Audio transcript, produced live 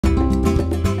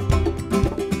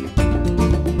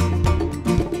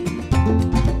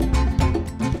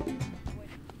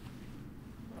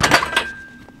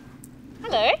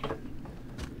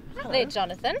there,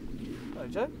 Jonathan. Hello,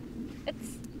 Joe.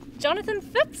 It's Jonathan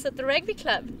Phipps at the Rugby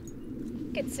Club.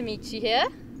 Good to meet you here.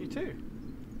 You too.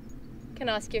 Can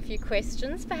I ask you a few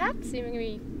questions, perhaps, seeming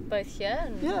we're both here?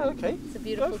 And Yeah, okay. It's a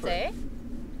beautiful Go for day. it.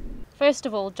 First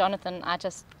of all, Jonathan, I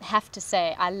just have to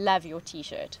say I love your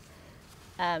t-shirt.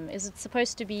 Is it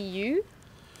supposed to be you?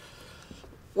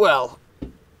 Well,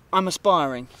 I'm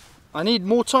aspiring. I need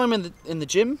more time in the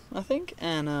gym, I think,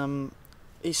 and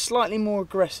he's slightly more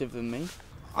aggressive than me.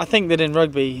 I think that in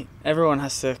rugby, everyone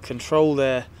has to control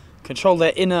their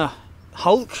inner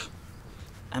Hulk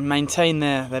and maintain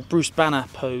their Bruce Banner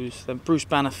pose, their Bruce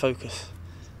Banner focus.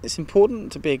 It's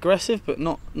important to be aggressive, but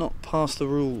not past the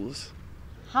rules.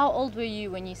 How old were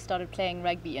you when you started playing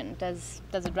rugby, and does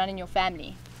it run in your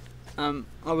family? I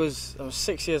was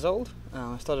 6 years old.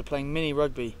 I started playing mini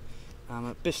rugby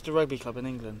at Bicester Rugby Club in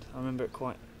England. I remember it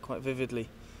quite vividly.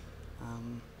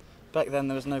 Back then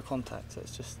there was no contact, so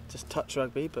it's just touch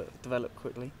rugby, but developed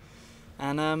quickly.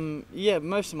 And yeah,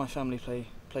 most of my family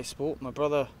play sport. My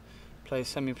brother plays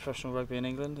semi-professional rugby in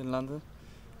England, in London.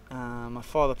 My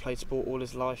father played sport all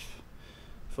his life,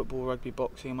 football, rugby,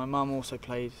 boxing. And my mum also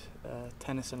played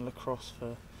tennis and lacrosse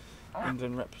for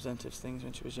England representatives things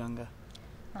when she was younger.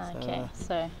 Okay,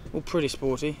 so all pretty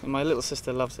sporty, and my little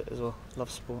sister loves it as well,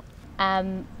 loves sport.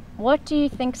 what do you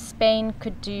think Spain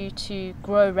could do to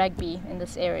grow rugby in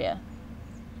this area?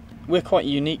 We're quite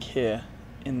unique here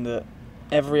in that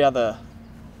every other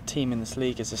team in this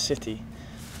league is a city,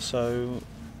 so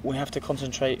we have to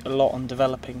concentrate a lot on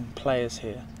developing players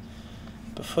here.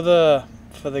 But for the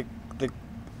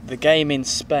game in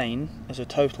Spain as a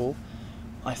total,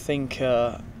 I think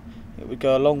it would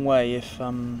go a long way if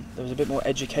there was a bit more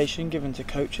education given to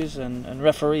coaches and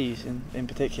referees in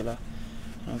particular.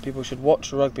 People should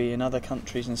watch rugby in other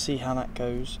countries and see how that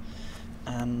goes,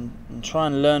 and try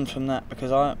and learn from that,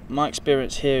 because my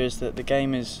experience here is that the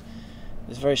game is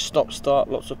very stop-start,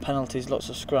 lots of penalties, lots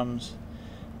of scrums,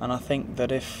 and I think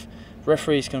that if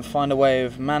referees can find a way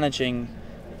of managing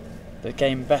the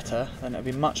game better, then it'll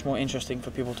be much more interesting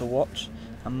for people to watch,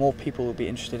 and more people will be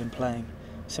interested in playing,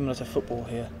 similar to football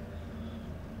here.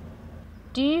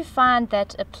 Do you find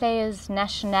that a player's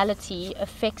nationality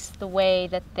affects the way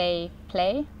that they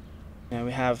play?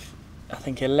 We have, I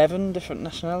think, 11 different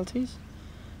nationalities.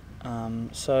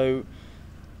 So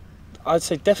I'd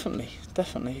say definitely.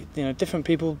 Different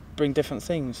people bring different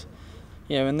things.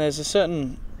 And there's a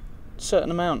certain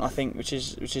amount, I think, which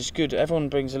is good. Everyone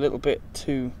brings a little bit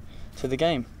to the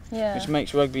game, which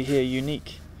makes rugby here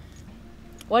unique.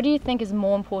 What do you think is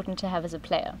more important to have as a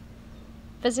player?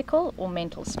 Physical or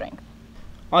mental strength?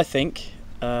 I think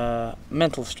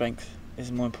mental strength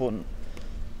is more important.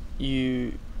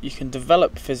 You can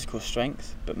develop physical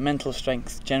strength, but mental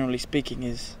strength, generally speaking,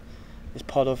 is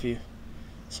part of you.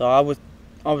 So I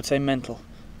would say mental.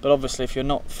 But obviously, if you're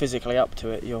not physically up to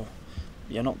it, you're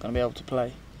not going to be able to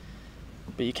play.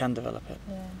 But you can develop it.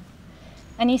 Yeah.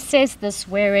 And he says this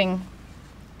wearing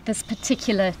this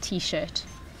particular t-shirt.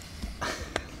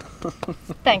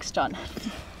 Thanks, John.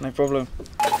 No problem.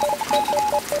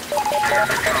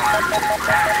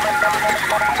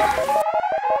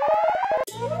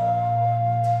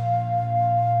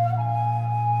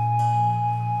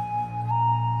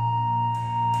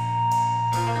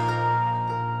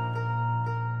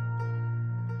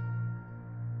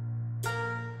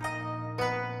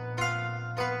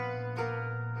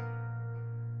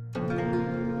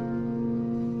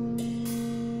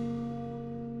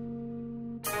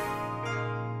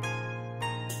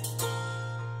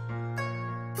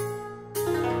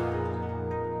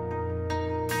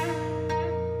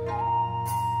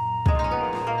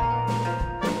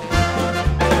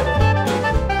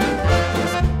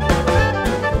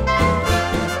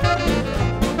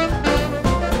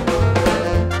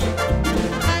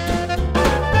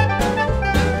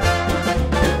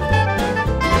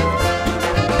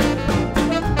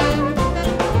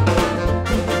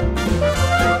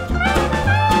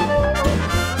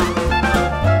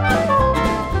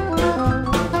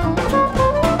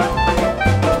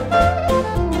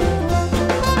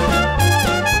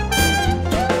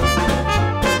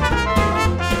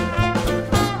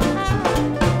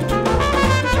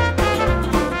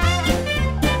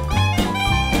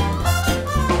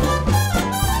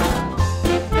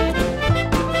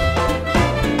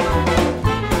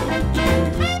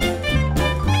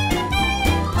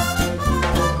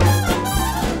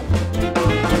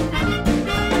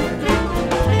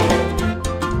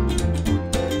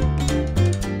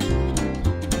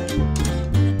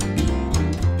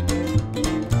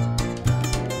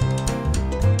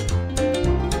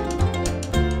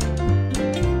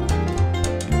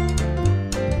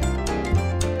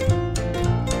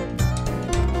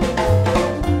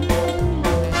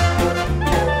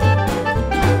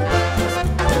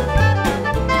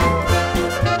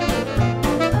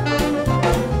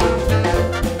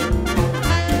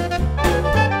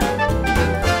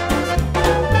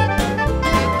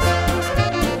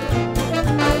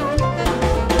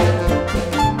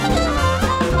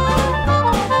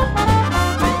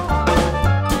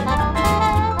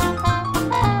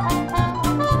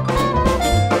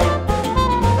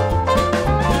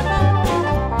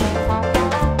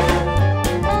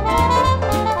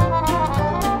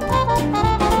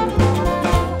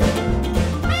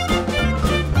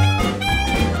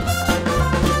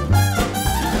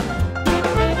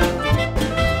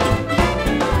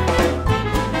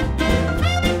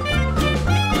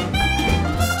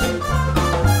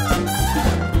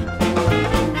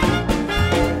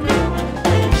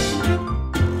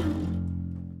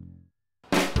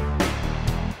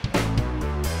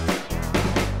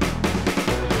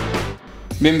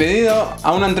 Bienvenido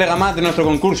a una entrega más de nuestro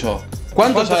concurso.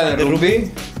 ¿Cuánto sabes de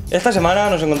rugby? Esta semana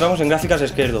nos encontramos en Gráficas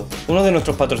Esquerdo, uno de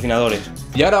nuestros patrocinadores.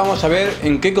 Y ahora vamos a ver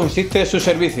en qué consiste sus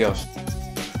servicios.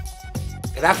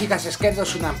 Gráficas Esquerdo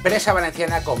es una empresa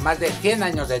valenciana con más de 100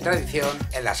 años de tradición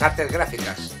en las artes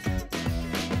gráficas.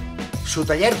 Su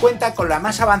taller cuenta con la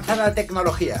más avanzada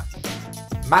tecnología.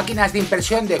 Máquinas de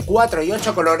impresión de 4 y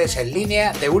 8 colores en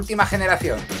línea de última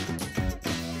generación.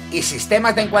 Y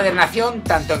sistemas de encuadernación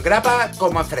tanto en grapa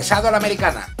como en fresado a la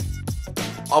americana.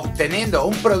 Obteniendo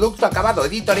un producto acabado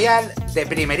editorial de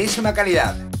primerísima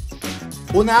calidad.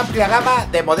 Una amplia gama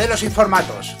de modelos y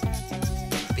formatos.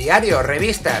 Diarios,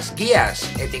 revistas, guías,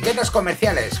 etiquetas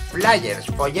comerciales, flyers,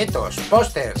 folletos,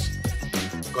 pósters.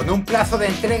 Con un plazo de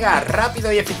entrega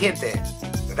rápido y eficiente.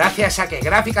 Gracias a que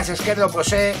Gráficas Esquerdo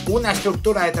posee una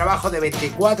estructura de trabajo de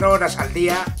 24 horas al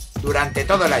día durante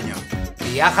todo el año.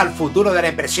 Viaja al futuro de la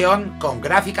impresión con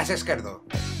Gráficas Esquerdo.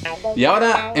 Y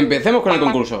ahora empecemos con el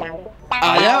concurso.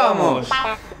 ¡Allá vamos!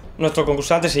 Nuestro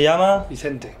concursante se llama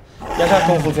Vicente. Ya sabes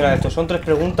cómo funciona esto, son 3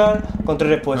 preguntas con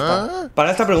 3 respuestas.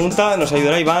 Para esta pregunta nos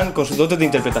ayudará Iván con sus dotes de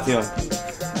interpretación.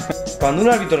 Cuando un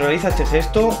árbitro realiza este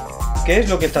gesto, ¿qué es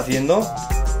lo que está haciendo?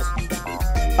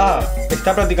 A.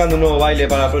 Está practicando un nuevo baile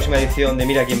para la próxima edición de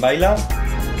Mira quién baila.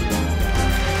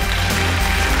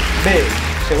 B.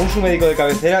 Según su médico de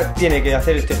cabecera, tiene que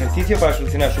hacer este ejercicio para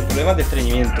solucionar sus problemas de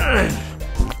estreñimiento.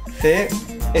 C.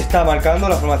 Está marcando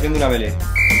la formación de una melee.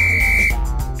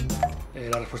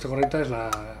 La respuesta correcta es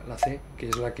la C, que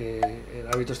es la que el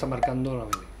árbitro está marcando la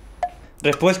melee.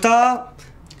 Respuesta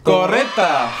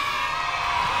 ¡correcta!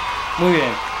 Muy bien,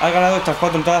 has ganado estas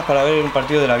 4 entradas para ver un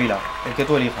partido de la Vila, el que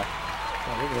tú elijas.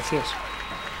 Vale, gracias.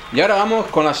 Y ahora vamos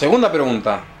con la segunda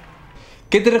pregunta.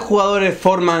 ¿Qué 3 jugadores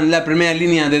forman la primera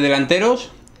línea de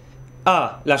delanteros?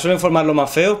 A. La suelen formar los más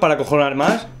feos para cojonar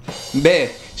más.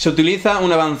 B. Se utiliza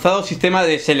un avanzado sistema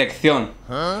de selección.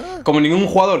 Como ningún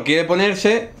jugador quiere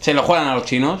ponerse, se lo juegan a los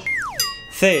chinos.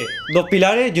 C. 2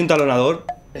 pilares y un talonador.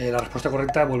 La respuesta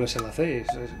correcta vuelve a ser la C, es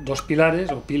 2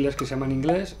 pilares o piles que se llaman en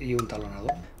inglés y un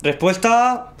talonador.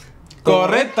 Respuesta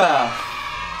 ¡correcta!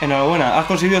 Enhorabuena, has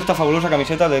conseguido esta fabulosa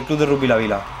camiseta del Club de Rugby La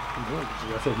Vila. Bueno,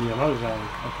 pues gracias, muy amables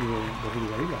al Club de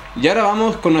Rugby La Vila. Y ahora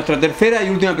vamos con nuestra tercera y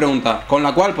última pregunta, con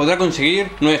la cual podrá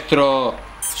conseguir nuestro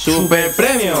super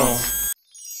premio.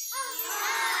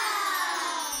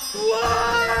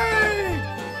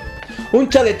 Un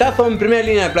chaletazo en primera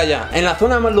línea de playa, en la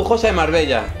zona más lujosa de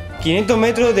Marbella. 500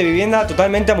 metros de vivienda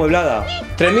totalmente amueblada.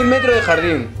 3000 metros de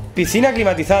jardín. Piscina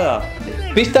climatizada.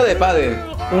 Pista de pádel.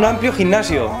 Un amplio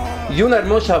gimnasio. Y una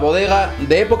hermosa bodega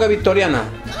de época victoriana.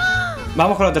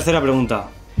 Vamos con la tercera pregunta.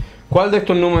 ¿Cuál de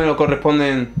estos números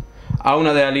corresponden a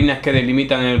una de las líneas que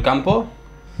delimitan el campo?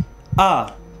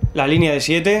 A. La línea de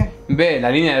 7. B. La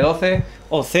línea de 12.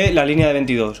 O C. La línea de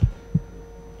 22.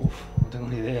 No tengo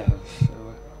ni idea.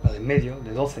 La de en medio,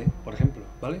 de 12, por ejemplo,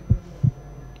 ¿vale?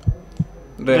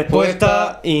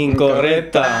 Respuesta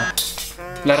incorrecta.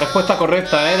 La respuesta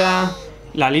correcta era...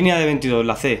 La línea de 22,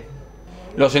 la C.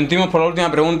 Lo sentimos por la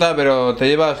última pregunta, pero te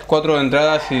llevas 4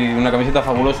 entradas y una camiseta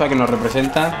fabulosa que nos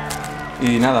representa.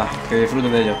 Y nada, que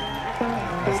disfrutes de ello.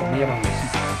 Gracias, muy amables.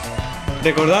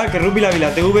 Recordad que Rugby La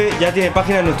Vila TV ya tiene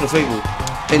página en nuestro Facebook.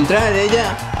 Entrad en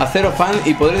ella, haceros fan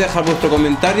y podréis dejar vuestro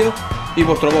comentario y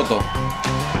vuestro voto.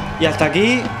 Y hasta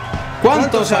aquí...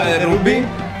 ¿Cuánto sabe de rugby?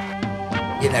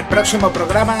 Y en el próximo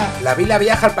programa, la Vila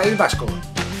viaja al País Vasco.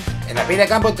 En la pie de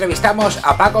campo entrevistamos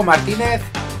a Paco Martínez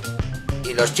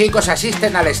y los chicos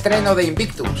asisten al estreno de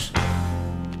Invictus.